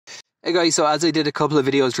Hey guys, so as I did a couple of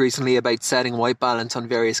videos recently about setting white balance on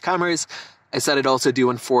various cameras, I said I'd also do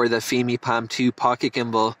one for the Fimi Palm 2 pocket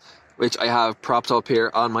gimbal, which I have propped up here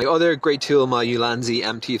on my other great tool, my Ulanzi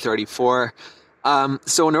MT34.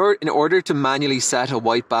 So in order to manually set a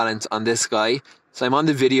white balance on this guy, so I'm on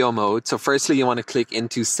the video mode. So firstly, you want to click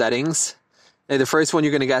into settings. Now the first one you're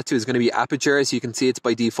going to get to is going to be aperture. So you can see it's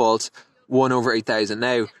by default 1/8000.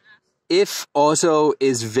 Now, if auto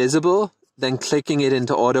is visible, then clicking it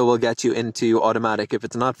into auto will get you into automatic. If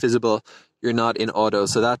it's not visible, you're not in auto.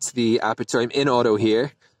 So that's the aperture. I'm in auto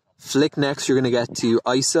here. Flick next, you're going to get to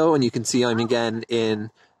ISO, and you can see I'm again in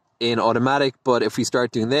automatic. But if we start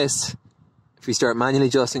doing this, if we start manually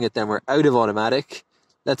adjusting it, then we're out of automatic.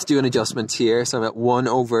 Let's do an adjustment here. So I'm at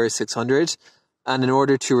 1/600. And in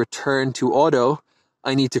order to return to auto,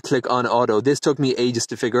 I need to click on auto. This took me ages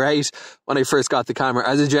to figure out when I first got the camera.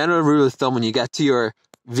 As a general rule of thumb, when you get to your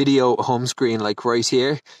video home screen, like right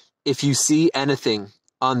here, if you see anything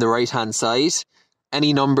on the right hand side,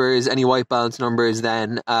 any numbers, any white balance numbers,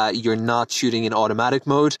 then you're not shooting in automatic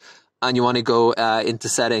mode, and you want to go into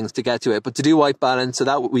settings to get to it. But to do white balance, so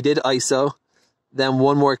that we did ISO, then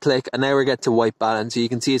one more click, and now we get to white balance. So you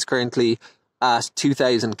can see it's currently at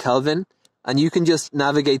 2000 Kelvin, and you can just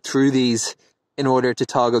navigate through these in order to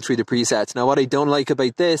toggle through the presets. Now, what I don't like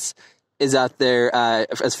about this is that there,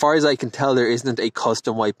 as far as I can tell, there isn't a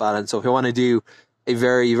custom white balance. So if I want to do a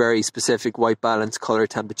very, very specific white balance color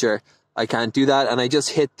temperature, I can't do that. And I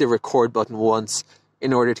just hit the record button once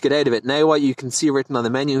in order to get out of it. Now what you can see written on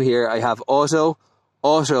the menu here, I have auto,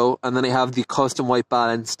 and then I have the custom white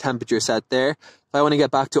balance temperature set there. If I want to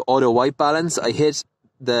get back to auto white balance, I hit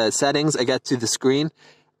the settings, I get to the screen,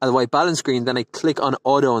 the white balance screen, then I click on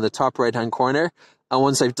auto in the top right hand corner. And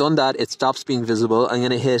once I've done that, it stops being visible. I'm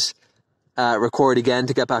going to hit record again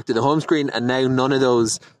to get back to the home screen, and now none of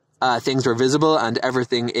those things are visible, and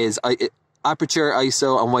everything is aperture,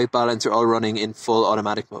 ISO, and white balance are all running in full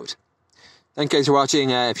automatic mode. Thank you guys for watching.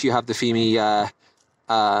 If you have the Fimi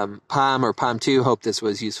Palm or Palm 2, hope this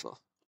was useful.